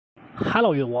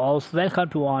Hello viewers, welcome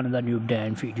to another new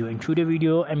dance video. In today's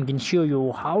video I'm going to show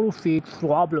you how to fix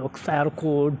Roblox error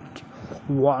code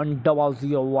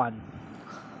 1001.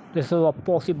 This is a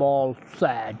possible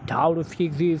set how to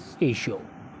fix this issue.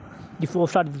 Before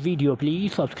starting the video,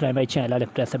 please subscribe my channel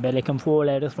and press the bell icon for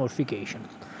latest notifications.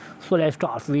 So let's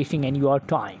start wasting any your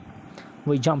time.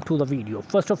 We jump to the video.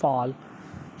 First of all,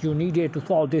 you needed to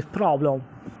solve this problem.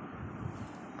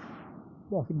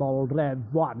 Possible red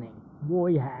warning.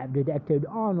 We have detected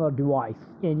on your device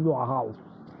in your house.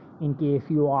 In case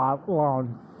you are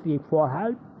on, seek for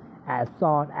help as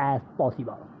soon as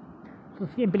possible. So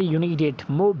simply you need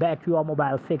to move back to your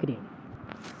mobile screen.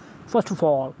 First of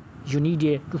all, you need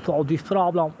to solve this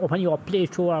problem. Open your Play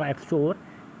Store or App Store.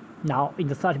 Now in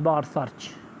the search bar, search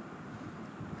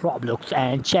Roblox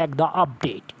and check the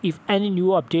update. If any new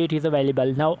update is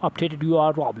available, now update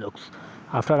your Roblox.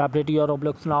 After updating your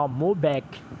Roblox, now move back.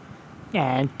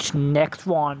 And next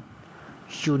one,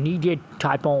 you need to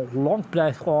type on long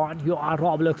press on your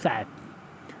Roblox app.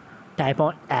 Type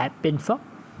on app info.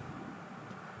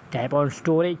 Type on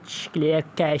storage, clear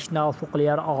cache now, so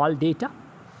clear all data.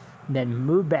 Then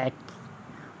move back.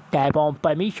 Type on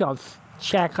permissions.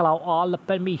 Check allow all the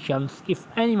permissions. If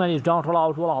anyone is not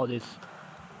allowed to allow this.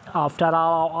 After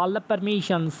allow all the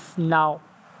permissions, now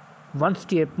one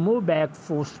step, move back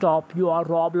for stop your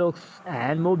Roblox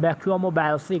and move back to your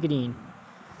mobile screen.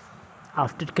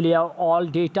 After clear all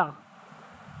data,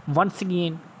 once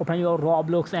again open your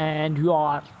Roblox and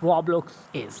your Roblox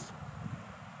is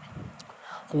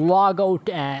log out,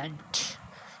 and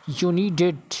you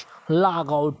needed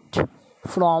log out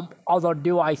from other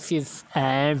devices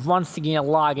and once again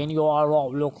log in your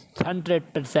Roblox.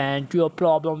 100% your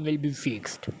problem will be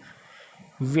fixed.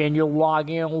 When you log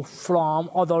in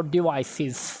from other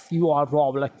devices, your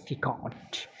Roblox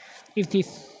account. If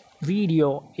this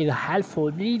video is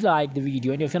helpful, please like the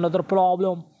video, and if another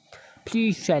problem,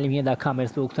 please tell me in the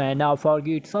comments box, and don't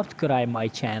forget to subscribe my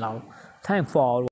channel. Thanks for